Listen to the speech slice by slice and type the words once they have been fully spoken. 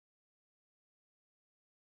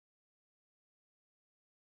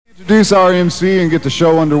Introduce our MC and get the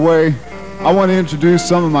show underway. I want to introduce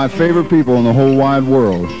some of my favorite people in the whole wide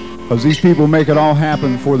world, because these people make it all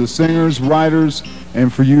happen for the singers, writers,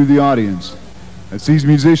 and for you, the audience. It's these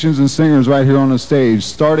musicians and singers right here on the stage.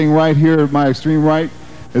 Starting right here at my extreme right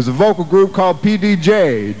is a vocal group called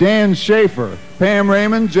PDJ, Dan Schafer, Pam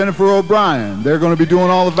Raymond, Jennifer O'Brien. They're going to be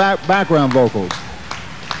doing all the background vocals.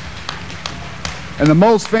 And the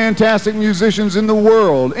most fantastic musicians in the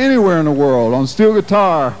world, anywhere in the world, on steel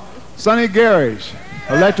guitar, Sonny Garish,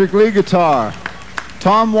 electric lead guitar,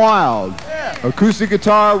 Tom Wilde, acoustic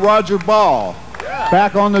guitar, Roger Ball.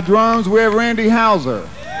 Back on the drums, we have Randy Hauser.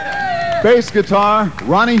 Bass guitar,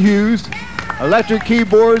 Ronnie Hughes. Electric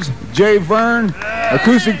keyboards, Jay Verne.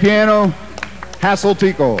 Acoustic piano, Hassel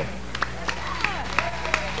Tico.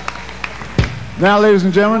 Now, ladies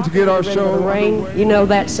and gentlemen, to get our show Rain, you know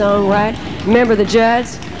that song, right? Remember the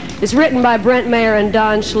Judds? It's written by Brent Mayer and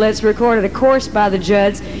Don Schlitz, recorded, of course, by the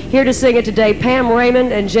Judds. Here to sing it today, Pam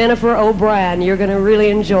Raymond and Jennifer O'Brien. You're going to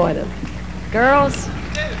really enjoy them. Girls?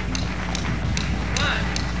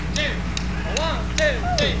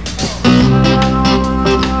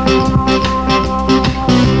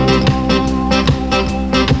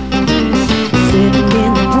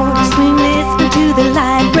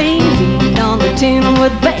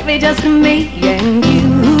 With baby, just me and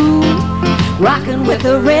you, rocking with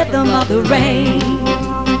the rhythm of the rain.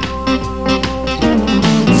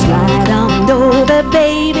 Slide on over,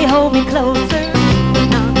 baby, hold me closer,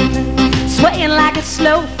 swaying like a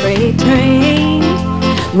slow freight train,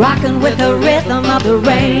 rocking with the rhythm of the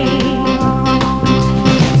rain.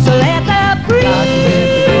 So let the breeze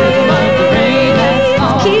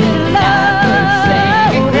keep the love.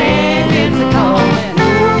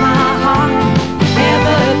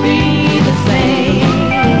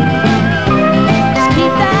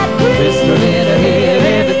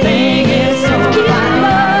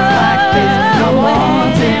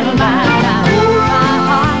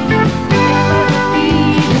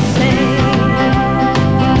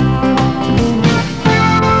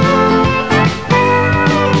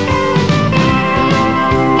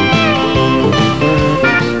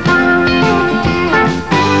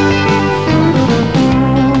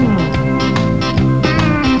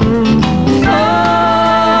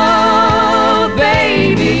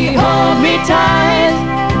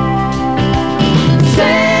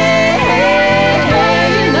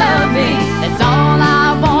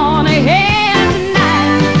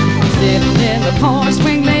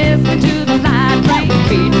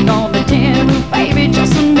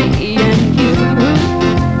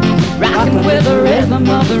 With the rhythm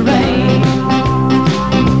of the rain.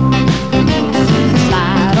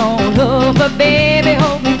 Slide on over, baby,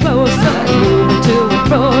 hold me closer. Moving to and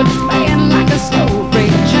fro, just playing like a slow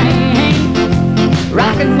freight train,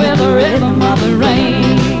 rocking with the rhythm of the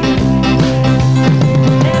rain.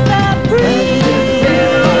 Let the breeze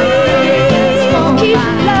keep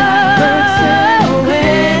love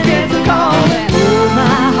when it's calling. Oh,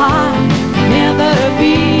 my heart never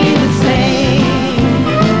be the same.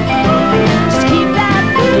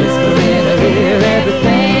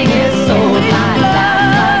 Everything is so lifetime,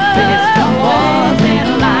 like this, come once in a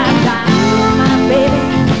lifetime. My baby,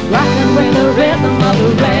 rocking with the rhythm of the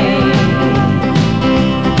rain.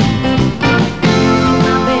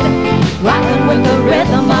 My baby, rocking with the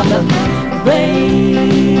rhythm of the rain.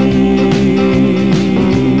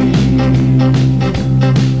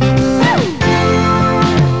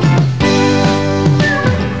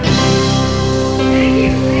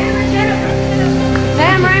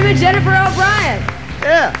 Pam Raymond, Jennifer O'Brien.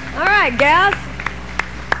 Yeah. All right, gals.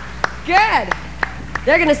 Good.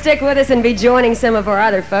 They're going to stick with us and be joining some of our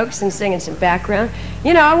other folks and singing some background.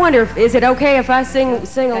 You know, I wonder, is it okay if I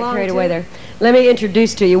sing along right away there? Let me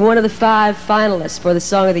introduce to you one of the 5 finalists for the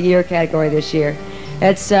Song of the Year category this year.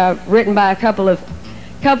 It's written by a couple of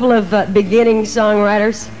beginning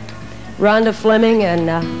songwriters, Rhonda Fleming and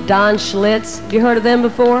Don Schlitz. Have you heard of them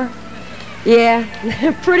before? Yeah,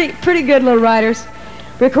 pretty good little writers.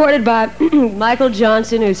 Recorded by Michael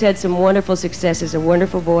Johnson, who's had some wonderful successes, a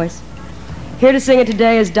wonderful voice. Here to sing it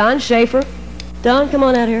today is Don Schafer. Don, come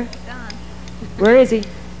on out here. Don. Where is he?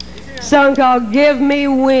 Song called Give Me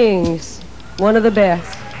Wings. One of the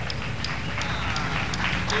best.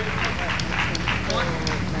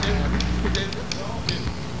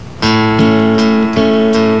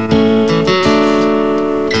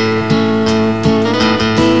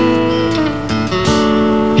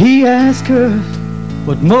 He asked her,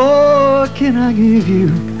 what more can I give you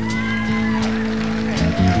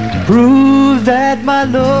to prove that my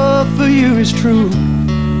love for you is true?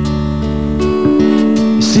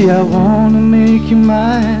 You see, I want to make you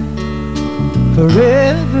mine,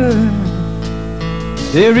 forever.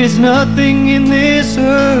 There is nothing in this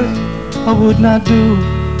earth I would not do.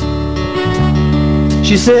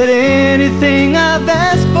 She said, anything I've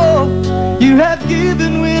asked for, you have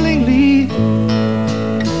given willingly.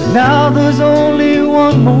 But now there's only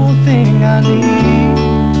one more thing I need.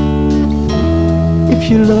 If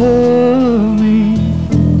you love me,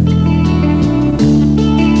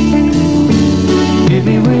 give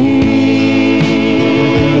me wings.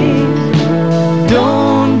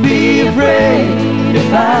 Don't be afraid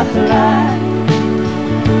if I fly.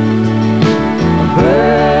 A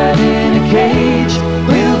bird in a cage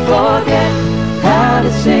will forget how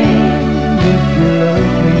to sing. If you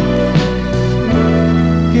love me,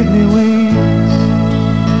 give me wings.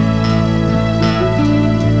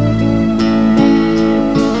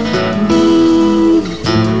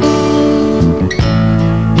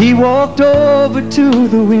 He walked over to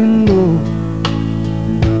the window,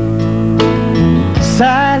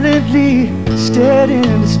 silently stared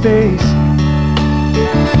into space.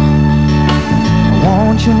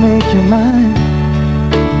 Won't you make your mind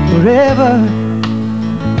forever?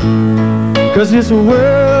 'Cause this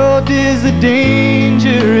world is a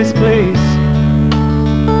dangerous place.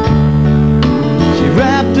 She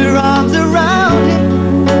wrapped her arms around him.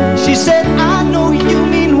 She said, I know you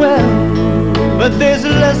mean well, but there's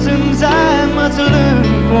lessons I must learn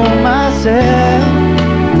for myself.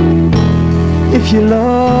 If you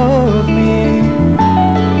love me,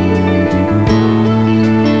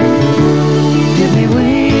 give me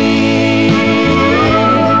wings.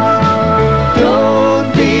 Don't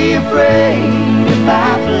be afraid if I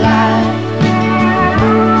fly.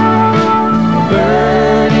 A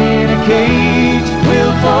bird in a cage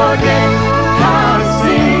will forget how to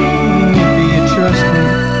sing. Do you trust me?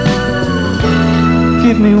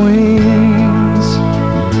 Give me wings.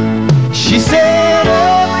 She said,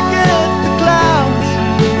 oh, forget the clouds,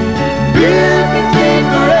 it can take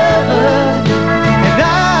forever, and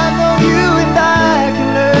I know you and I can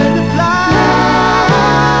learn to fly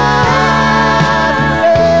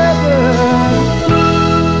forever.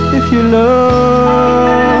 If you love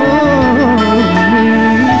me,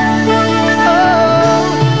 oh,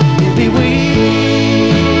 give me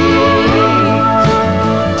wings.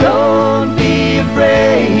 Don't be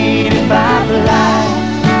afraid if I fly.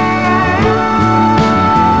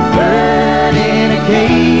 Bird in a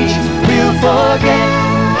cage will forget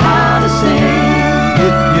how to sing.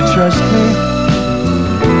 If you trust me,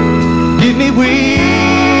 give me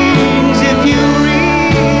wings. If you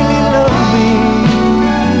really love me,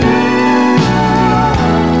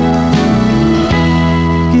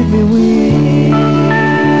 give me wings.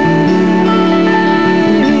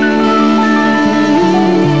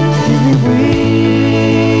 Give me wings.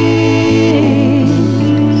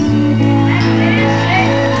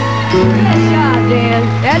 Good job, Dan.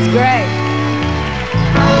 That's great.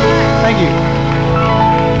 Thank you.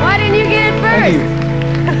 Why didn't you get it Thank you.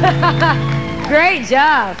 first? Great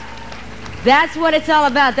job. That's what it's all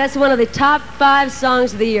about. That's one of the top 5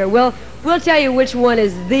 songs of the year. We'll tell you which one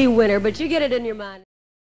is the winner, but you get it in your mind.